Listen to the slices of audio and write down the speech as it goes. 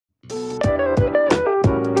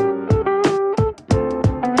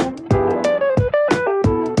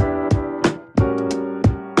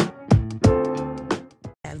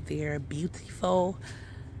their beautiful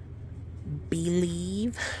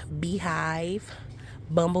beelive, beehive,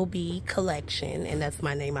 bumblebee collection, and that's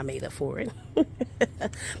my name I made up for it.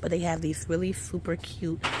 But they have these really super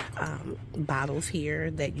cute bottles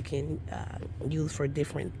here that you can use for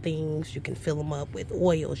different things. You can fill them up with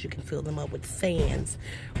oils, you can fill them up with sands,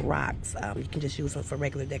 rocks. You can just use them for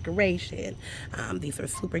regular decoration. These are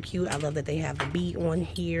super cute. I love that they have the bee on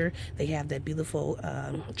here. They have that beautiful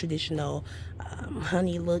traditional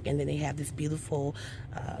honey look, and then they have this beautiful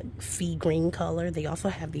sea green color. They also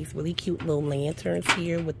have these really cute little lanterns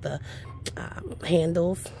here with the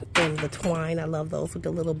handles and the twine. I love those with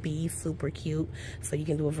the little bees, super cute. So you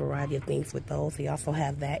can do a variety of things with those. They also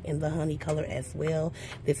have that in the honey color as well.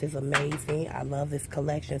 This is amazing. I love this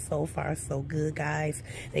collection so far. So good, guys.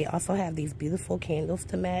 They also have these beautiful candles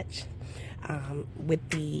to match with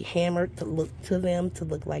the hammer to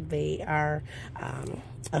look like they are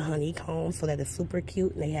a honeycomb. So that is super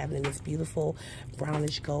cute. And they have it in this beautiful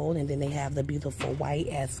brownish gold, and then they have the beautiful white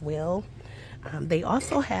as well. They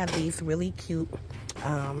also have these really cute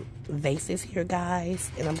vases here,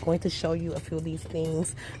 guys, and I'm going to show you a few of these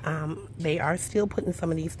things. They are still putting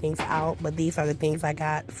some of these things out, but these are the things I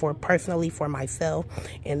got personally for myself,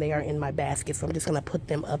 and they are in my basket, so I'm just going to put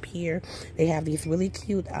them up here. They have these really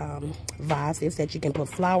cute vases that you can put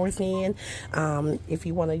flowers in if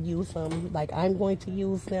you want to use them like I'm going to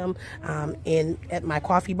use them. At my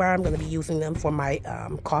coffee bar, I'm going to be using them for my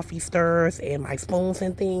coffee stirs and my spoons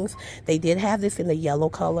and things. They did have this in the yellow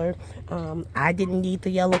color. I didn't need the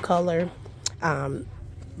yellow color,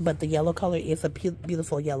 but the yellow color is a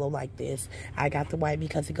beautiful yellow like this. I got the white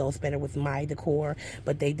because it goes better with my decor,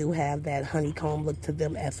 but they do have that honeycomb look to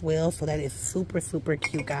them as well, so that is super, super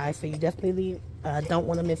cute, guys. So you definitely don't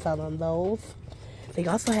want to miss out on those. They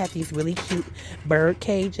also have these really cute bird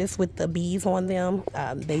cages with the bees on them.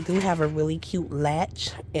 They do have a really cute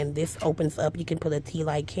latch, and this opens up. You can put a tea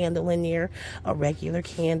light candle in there, a regular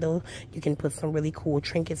candle. You can put some really cool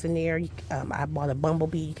trinkets in there. I bought a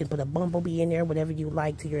bumblebee. You can put a bumblebee in there, whatever you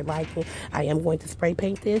like to your liking. I am going to spray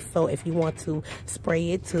paint this, so if you want to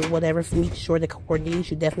spray it to whatever meets your decor needs,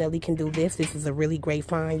 you definitely can do this. This is a really great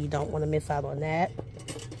find. You don't want to miss out on that.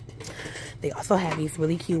 They also have these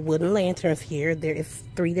really cute wooden lanterns here. There is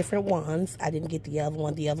 3 different ones. I didn't get the other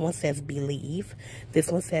one. The other one says believe.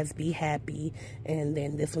 This one says be happy. And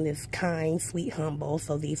then this one is kind, sweet, humble.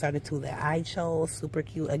 So these are the 2 that I chose. Super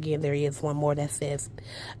cute. Again, there is one more that says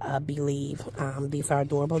believe. These are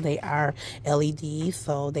adorable. They are LEDs,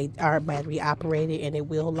 so they are battery operated, and it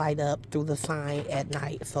will light up through the sign at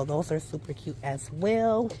night. So those are super cute as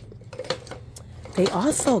well. They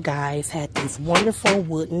also, guys, had these wonderful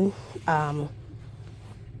wooden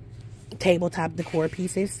tabletop decor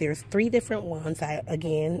pieces. There's 3 different ones. I,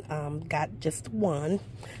 again, got just one,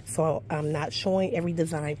 so I'm not showing every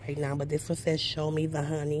design right now, but this one says show me the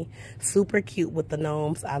honey. Super cute with the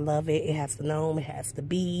gnomes. I love it. It has the gnome, it has the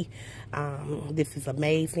bee. This is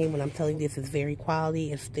amazing. When I'm telling you, this is very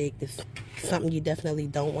quality. It's thick. It's something you definitely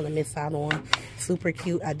don't want to miss out on. Super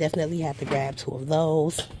cute. I definitely have to grab 2 of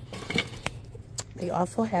those. They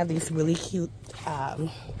also have these really cute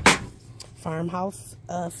farmhouse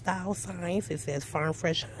style signs. It says farm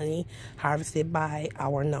fresh honey harvested by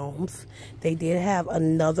our gnomes. They did have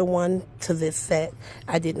another one to this set.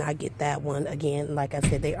 I did not get that one. Again, like I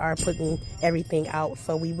said, they are putting everything out,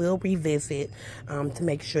 so we will revisit to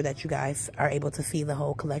make sure that you guys are able to see the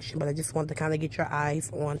whole collection. But I just wanted to kind of get your eyes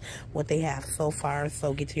on what they have so far.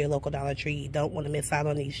 So get to your local Dollar Tree. You don't want to miss out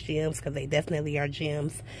on these gems, because they definitely are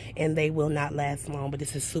gems and they will not last long. But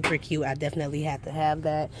this is super cute. I definitely had to have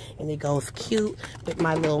that, and it goes cute with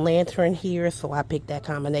my little lantern here, so I picked that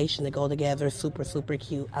combination to go together. Super, super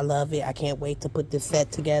cute. I love it. I can't wait to put this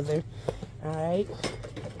set together. All right.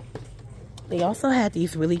 They also had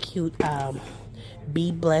these really cute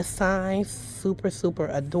be blessed signs. Super, super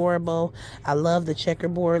adorable. I love the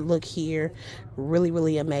checkerboard look here. Really,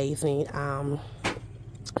 really amazing.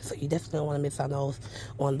 So you definitely don't want to miss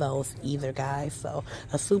on those either, guys. So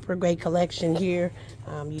a super great collection here.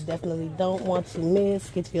 You definitely don't want to miss.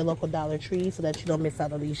 Get to your local Dollar Tree so that you don't miss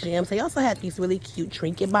out on these gems. They also had these really cute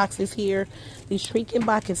trinket boxes here. These trinket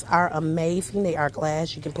boxes are amazing. They are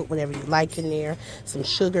glass. You can put whatever you like in there. Some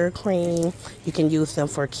sugar, cream. You can use them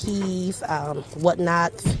for keys,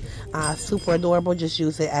 whatnot. Super adorable. Just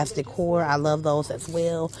use it as decor. I love those as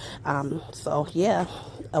well. So yeah,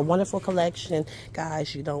 a wonderful collection,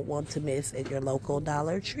 guys. You don't want to miss at your local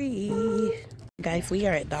Dollar Tree. Guys, we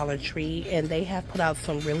are at Dollar Tree, and they have put out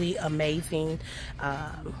some really amazing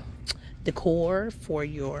decor for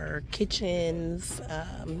your kitchens,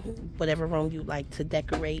 whatever room you like to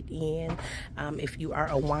decorate in. If you are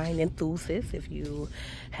a wine enthusiast, if you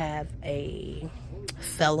have a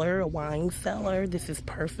cellar, a wine cellar, this is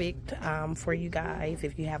perfect for you guys.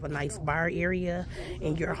 If you have a nice bar area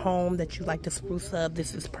in your home that you like to spruce up,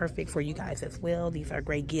 this is perfect for you guys as well. These are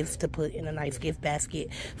great gifts to put in a nice gift basket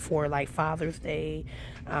for like Father's Day.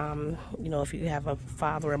 You know, if you have a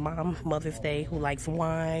father or mom, Mother's Day, who likes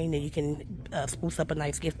wine, and you can spruce up a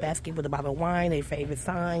nice gift basket with a bottle of wine, their favorite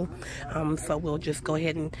sign. So we'll just go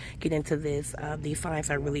ahead and get into this. These signs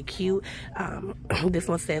are really cute. This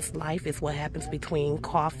one says life is what happens between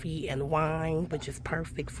coffee and wine, which is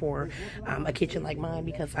perfect for a kitchen like mine,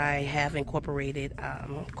 because I have incorporated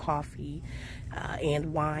coffee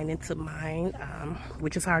and wine into mine,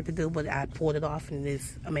 which is hard to do, but I pulled it off and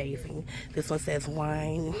it's amazing. This one says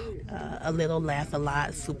wine a little, laugh a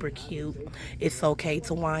lot, super cute. It's okay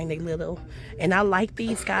to whine a little. And I like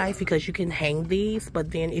these guys because you can hang these,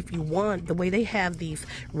 but then if you want, the way they have these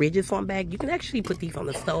ridges on back, you can actually put these on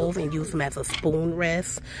the stove and use them as a spoon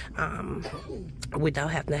rest,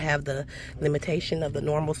 without having to have the limitation of the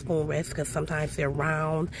normal spoon rest, because sometimes they're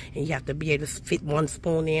round and you have to be able to fit one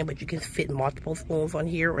spoon in, but you can fit multiple spoons on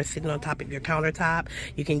here, or sitting on top of your countertop.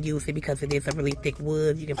 You can use it because it is a really thick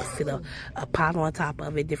wood. You can sit a pot on top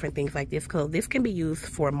of it, different things like this. So this can be used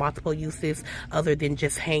for multiple uses other than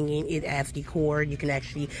just hanging it as decor. You can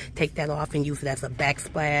actually take that off and use it as a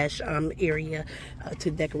backsplash area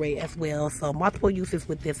to decorate as well. So multiple uses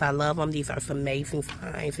with this. I love them. These are some amazing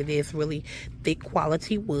signs. It is really thick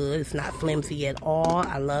quality wood. It's not flimsy at all.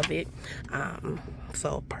 I love it.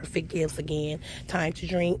 So perfect gifts. Again, time to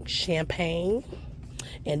drink champagne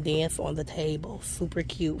and dance on the table. Super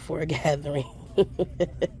cute for a gathering.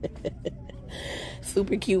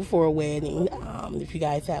 Super cute for a wedding. If you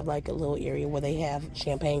guys have like a little area where they have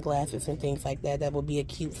champagne glasses and things like that, that would be a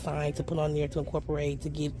cute sign to put on there to incorporate, to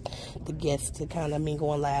get the guests to kind of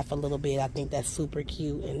mingle and laugh a little bit. I think that's super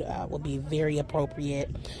cute and will be very appropriate.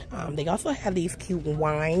 They also have these cute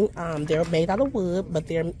wine. They're made out of wood, but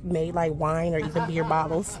they're made like wine or even beer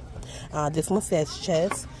bottles. This one says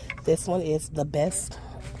chess. This one is the best.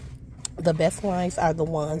 The best wines are the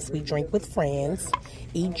ones we drink with friends,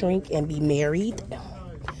 eat, drink, and be married.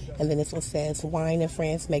 And then this one says, wine and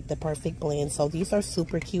friends make the perfect blend. So these are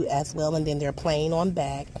super cute as well. And then they're plain on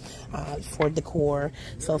back for decor.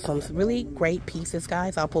 So some really great pieces,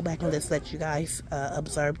 guys. I'll pull back and just let you guys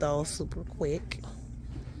observe those super quick.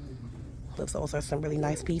 Those are some really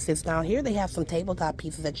nice pieces. Down here they have some tabletop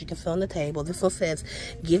pieces that you can fill on the table. This one says,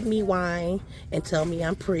 give me wine and tell me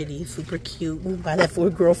I'm pretty. Super cute. Buy that for a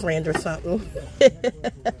girlfriend or something.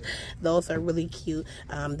 Those are really cute.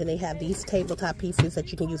 Then they have these tabletop pieces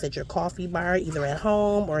that you can use at your coffee bar, either at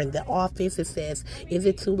home or in the office. It says, is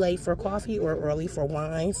it too late for coffee or early for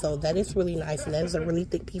wine? So that is really nice, and that is a really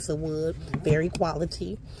thick piece of wood, very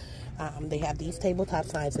quality. They have these tabletop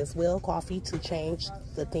signs as well. Coffee to change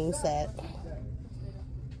the things that,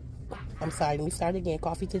 I'm sorry, let me start again.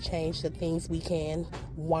 Coffee to change the things we can.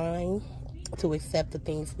 Wine to accept the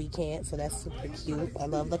things we can't. So that's super cute. I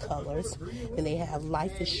love the colors. And they have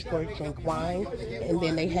life is short, drink wine. And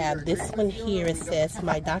then they have this one here. It says,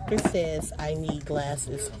 my doctor says I need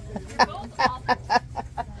glasses.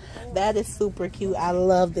 That is super cute. I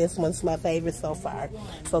love this one. It's my favorite so far.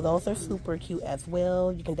 So those are super cute as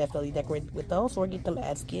well. You can definitely decorate with those or get them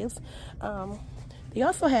as gifts. They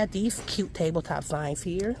also had these cute tabletop signs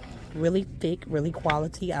here. Really thick, really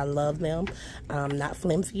quality. I love them. Not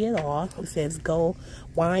flimsy at all. It says, go,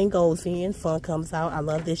 wine goes in, fun comes out. I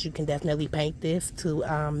love this. You can definitely paint this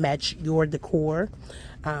to match your decor.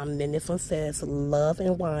 Then this one says, love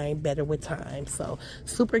and wine, better with time. So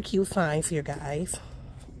super cute signs here, guys.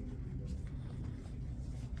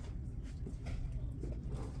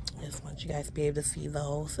 You guys to be able to see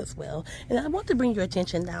those as well. And I want to bring your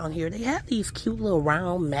attention down here. They have these cute little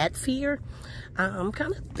round mats here, kind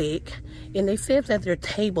of thick, and they said that they're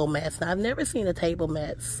table mats. Now, I've never seen a table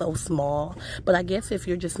mat so small, but I guess if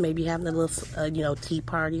you're just maybe having a little you know, tea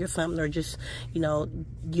party or something, or just, you know,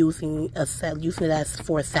 using it as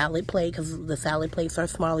for a salad plate, because the salad plates are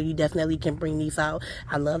smaller, you definitely can bring these out.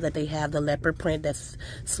 I love that they have the leopard print. That's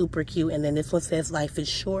super cute. And then this one says, life is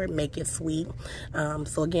short, make it sweet.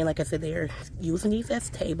 So again, like I said, they're using these as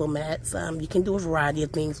table mats. You can do a variety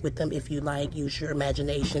of things with them if you like. Use your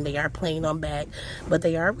imagination. They are plain on back, but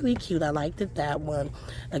they are really cute. I liked that one.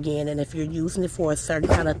 Again, and if you're using it for a certain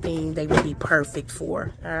kind of thing, they would be perfect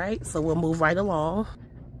for. All right, so we'll move right along.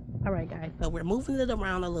 All right, guys, so we're moving it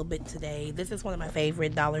around a little bit today. This is one of my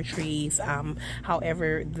favorite Dollar Trees.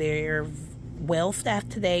 However, they're well staffed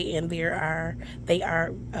today, and they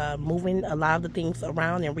are moving a lot of the things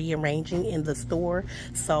around and rearranging in the store.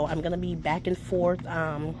 So I'm gonna be back and forth.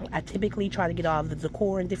 I typically try to get all the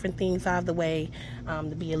decor and different things out of the way,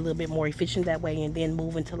 to be a little bit more efficient that way, and then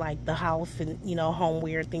move into like the house and, you know,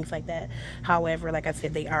 homeware, things like that. However, like I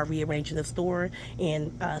said, they are rearranging the store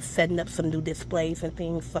and setting up some new displays and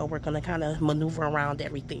things, so we're gonna kind of maneuver around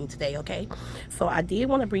everything today. Okay, so I did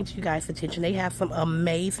want to bring to you guys attention, they have some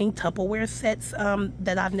amazing Tupperware sets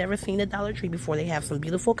that I've never seen at Dollar Tree before. They have some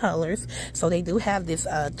beautiful colors. So they do have this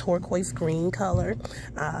turquoise green color.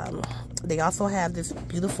 They also have this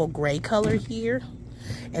beautiful gray color here.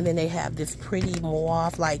 And then they have this pretty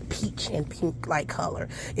mauve, like peach and pink like color.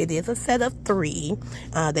 It is a set of 3.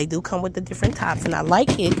 They do come with the different tops, and I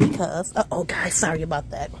like it because, oh guys, sorry about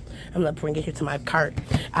that. I'm gonna bring it here to my cart.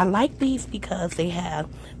 I like these because they have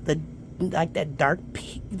the like that dark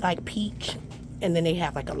like peach, and then they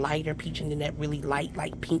have like a lighter peach, and then that really light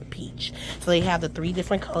like pink peach. So they have the 3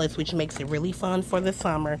 different colors, which makes it really fun for the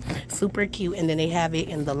summer. Super cute. And then they have it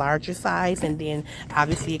in the larger size, and then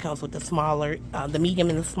obviously it comes with the smaller, the medium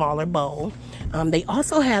and the smaller bowl. They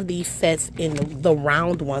also have these sets in the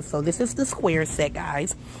round one. So this is the square set,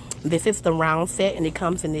 guys. This is the round set, and it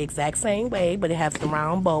comes in the exact same way, but it has the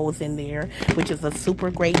round bowls in there, which is a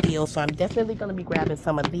super great deal. So I'm definitely going to be grabbing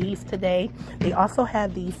some of these today. They also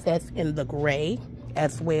have these sets in the gray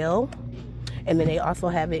as well, and then they also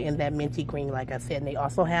have it in that minty green, like I said. And they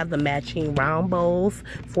also have the matching round bowls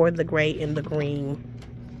for the gray and the green.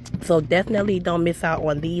 So definitely don't miss out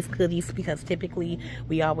on these goodies, because typically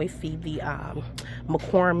we always see the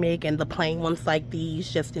McCormick and the plain ones like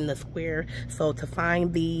these just in the square. So to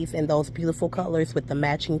find these in those beautiful colors with the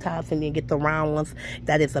matching tops and then get the round ones,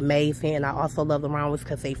 that is amazing. And I also love the round ones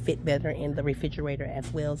because they fit better in the refrigerator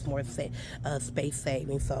as well as more space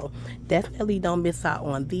saving. So definitely don't miss out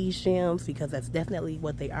on these gems, because that's definitely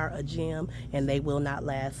what they are, a gem, and they will not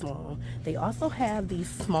last long. They also have these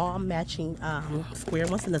small matching square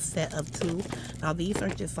ones in a set of 2. Now these are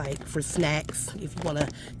just like for snacks, if you want to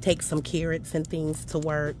take some carrots and things to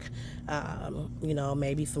work, you know,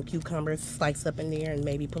 maybe some cucumbers sliced up in there, and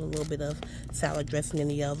maybe put a little bit of salad dressing in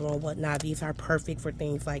the other or whatnot. These are perfect for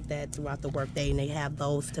things like that throughout the workday, and they have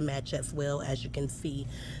those to match as well, as you can see.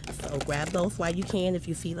 So grab those while you can if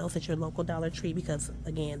you see those at your local Dollar Tree, because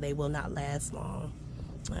again, they will not last long.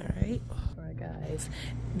 All right, guys,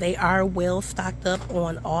 they are well stocked up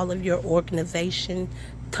on all of your organization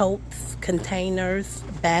totes, containers,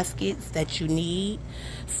 baskets that you need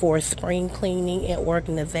for spring cleaning and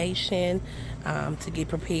organization, to get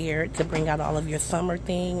prepared to bring out all of your summer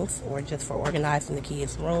things, or just for organizing the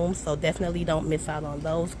kids' rooms. So definitely don't miss out on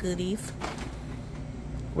those goodies.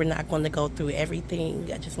 We're not going to go through everything.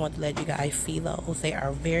 I just want to let you guys see those. They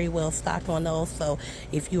are very well stocked on those. So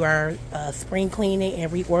if you are spring cleaning and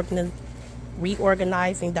reorganizing,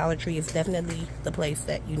 Dollar Tree is definitely the place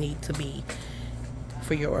that you need to be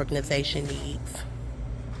for your organization needs.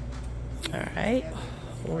 All right,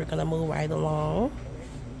 we're gonna move right along.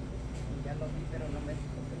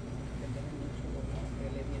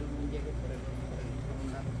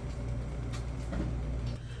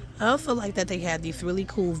 I also like that they have these really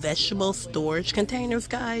cool vegetable storage containers,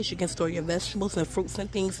 guys. You can store your vegetables and fruits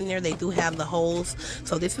and things in there. They do have the holes,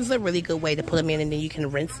 so this is a really good way to put them in, and then you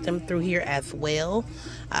can rinse them through here as well.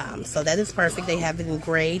 So that is perfect. They have it in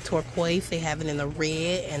gray, turquoise. They have it in the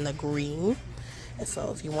red and the green. And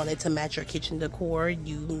so if you wanted to match your kitchen decor,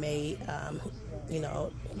 you may, you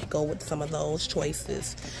know, go with some of those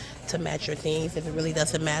choices to match your things. If it really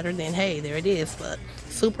doesn't matter, then hey, there it is. But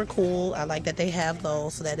super cool. I like that they have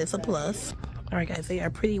those, so that is a plus. All right, guys, they are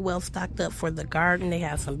pretty well stocked up for the garden. They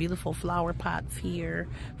have some beautiful flower pots here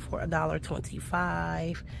for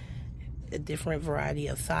 $1.25. A different variety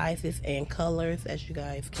of sizes and colors, as you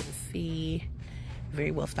guys can see.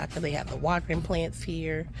 Very well stocked up. They have the watering plants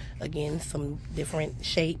here. Again, some different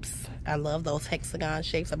shapes. I love those hexagon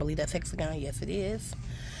shapes. I believe that's hexagon. Yes, it is.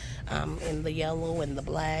 In the yellow and the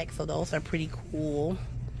black. So those are pretty cool.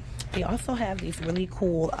 They also have these really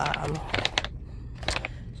cool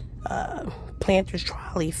planter's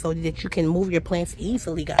trolleys, so that you can move your plants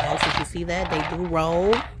easily, guys. If you see that, they do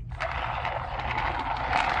roll.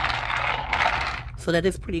 So that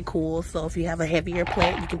is pretty cool. So if you have a heavier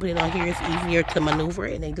plant, you can put it on here. It's easier to maneuver,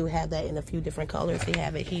 and they do have that in a few different colors. They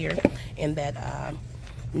have it here in that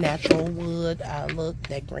natural wood look,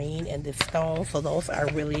 that green and this stone. So those are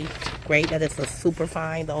really great. That is a super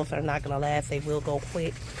fine. Those are not going to last. They will go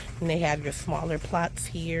quick. And they have your smaller plots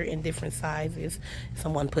here in different sizes.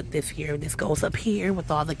 Someone put this here. This goes up here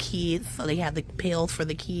with all the kids. So they have the pails for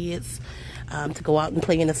the kids to go out and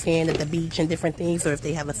play in the sand at the beach and different things. Or if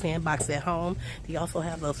they have a sandbox at home. They also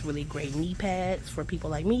have those really great knee pads for people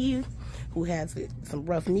like me who has some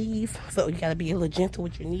rough knees. So you got to be a little gentle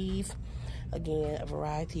with your knees. Again, a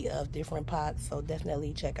variety of different pots, so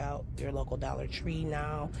definitely check out your local Dollar Tree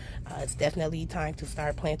now. It's definitely time to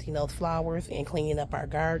start planting those flowers and cleaning up our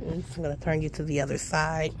gardens. I'm going to turn you to the other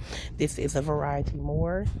side. This is a variety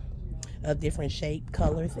more of different shape,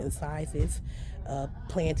 colors, and sizes.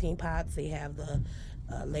 Planting pots, they have the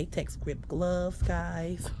latex grip gloves,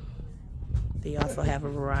 guys. They also have a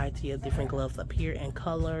variety of different gloves up here and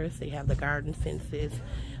colors. They have the garden fences,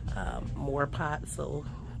 more pots, so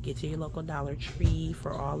get to your local Dollar Tree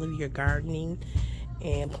for all of your gardening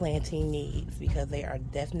and planting needs because they are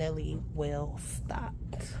definitely well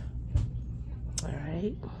stocked. All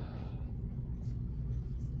right.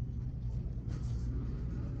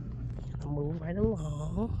 Gonna move right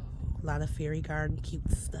along. A lot of fairy garden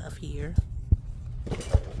cute stuff here.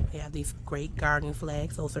 They have these great garden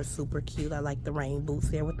flags. Those are super cute. I like the rain boots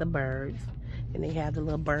there with the birds. And they have the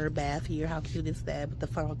little bird bath here. How cute is that with the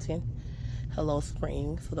fountain? Hello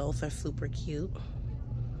Spring, so those are super cute.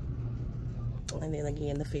 And then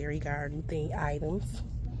again, the fairy garden thing items.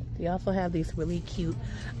 They also have these really cute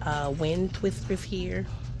wind twisters here,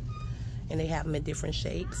 and they have them in different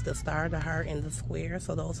shapes, the star, the heart, and the square.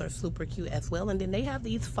 So those are super cute as well. And then they have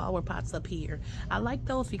these flower pots up here. I like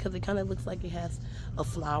those because it kind of looks like it has a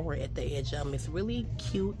flower at the edge of them. It's really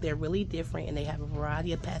cute. They're really different, and they have a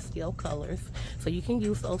variety of pastel colors. So you can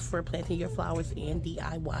use those for planting your flowers and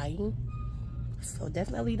DIYing. So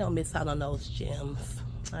definitely don't miss out on those gems.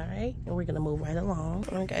 All right, and we're gonna move right along.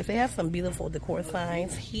 All right, guys, they have some beautiful decor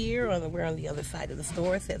signs here. We're on the other side of the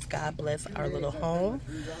store. It says, "God bless our little home.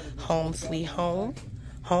 Home sweet home.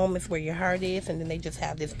 Home is where your heart is." And then they just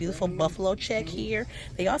have this beautiful buffalo check here.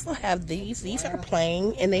 They also have these. These are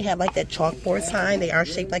plain, and they have like that chalkboard sign. They are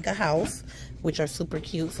shaped like a house, which are super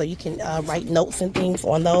cute. So you can write notes and things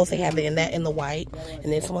on those. They have it in that in the white.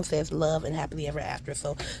 And then someone says love and happily ever after.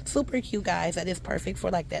 So super cute, guys. That is perfect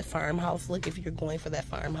for like that farmhouse look. If you're going for that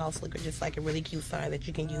farmhouse look, or just like a really cute sign that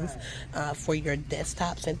you can use for your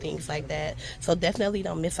desktops and things like that. So definitely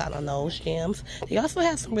don't miss out on those gems. They also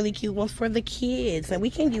have some really cute ones for the kids, and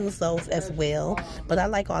we can use those as well. But I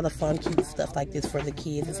like all the fun, cute stuff like this for the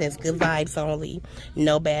kids. It says good vibes only,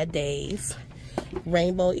 no bad days.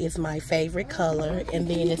 Rainbow is my favorite color. And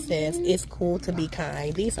then it says it's cool to be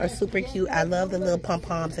kind. These are super cute. I love the little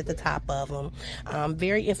pom-poms at the top of them.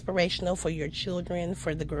 Very inspirational for your children,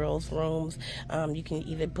 for the girls' rooms. You can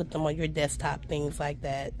either put them on your desktop, things like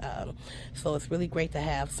that. So it's really great to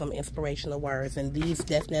have some inspirational words, and these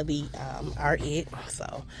definitely are it.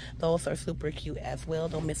 So those are super cute as well.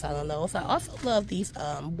 Don't miss out on those. I also love these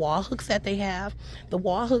wall hooks that they have. The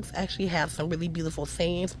wall hooks actually have some really beautiful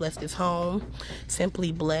sayings. Blessed is home,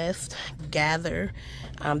 simply blessed, gather.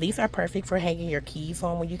 These are perfect for hanging your keys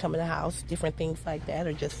on when you come in the house, different things like that,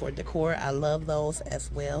 or just for decor. I love those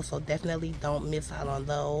as well, so definitely don't miss out on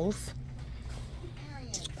those.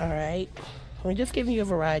 All right, we're just giving you a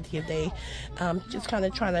variety of day. Just kind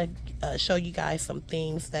of trying to show you guys some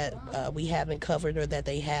things that we haven't covered or that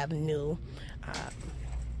they have new.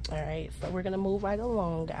 All right, so we're gonna move right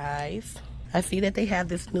along, guys. I see that they have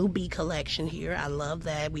this new bee collection here. I love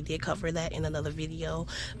that. We did cover that in another video,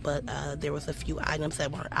 but there was a few items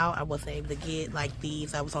that weren't out. I wasn't able to get, like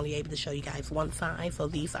these. I was only able to show you guys one sign, so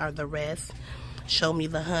these are the rest. Show me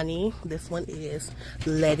the honey. This one is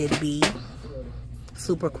Let It Be.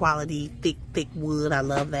 Super quality, thick wood. I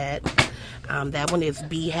love that. That one is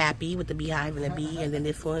Be Happy with the beehive and the bee, and then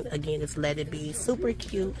this one again is Let It Be. Super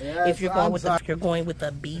cute. If you're going with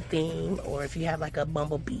a bee theme, or if you have like a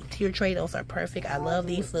bumblebee tier tray, those are perfect. I love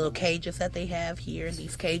these little cages that they have here.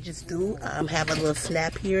 These cages do have a little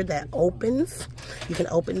snap here that opens. You can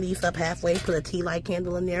open these up halfway, put a tea light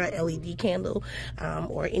candle in there, a LED candle,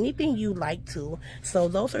 or anything you like to. So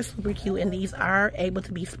those are super cute, and these are able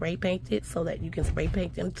to be spray painted so that you can spray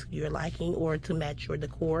paint them to your liking or to match your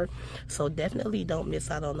decor. So definitely don't miss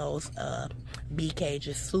out on those bee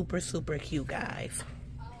cages. Super cute, guys.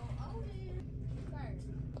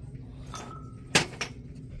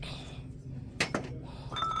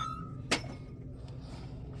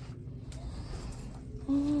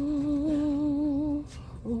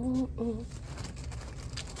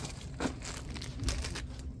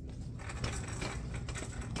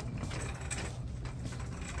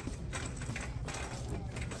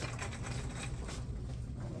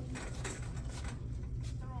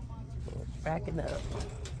 cracking up.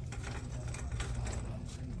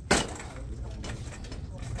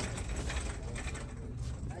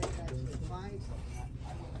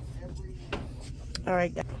 All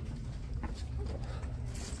right,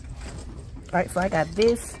 so I got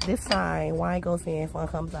this sign, wine goes in, fun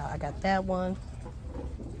comes out. I got that one.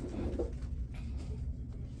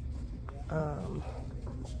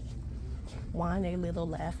 Whine a little,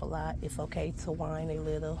 laugh a lot. It's okay to whine a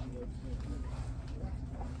little.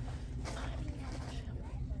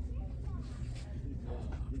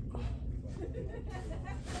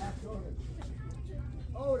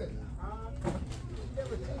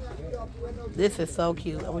 This is so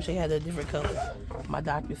cute. I wish I had a different color. My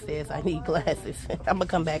doctor says I need glasses. I'm gonna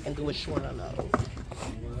come back and do a short on those.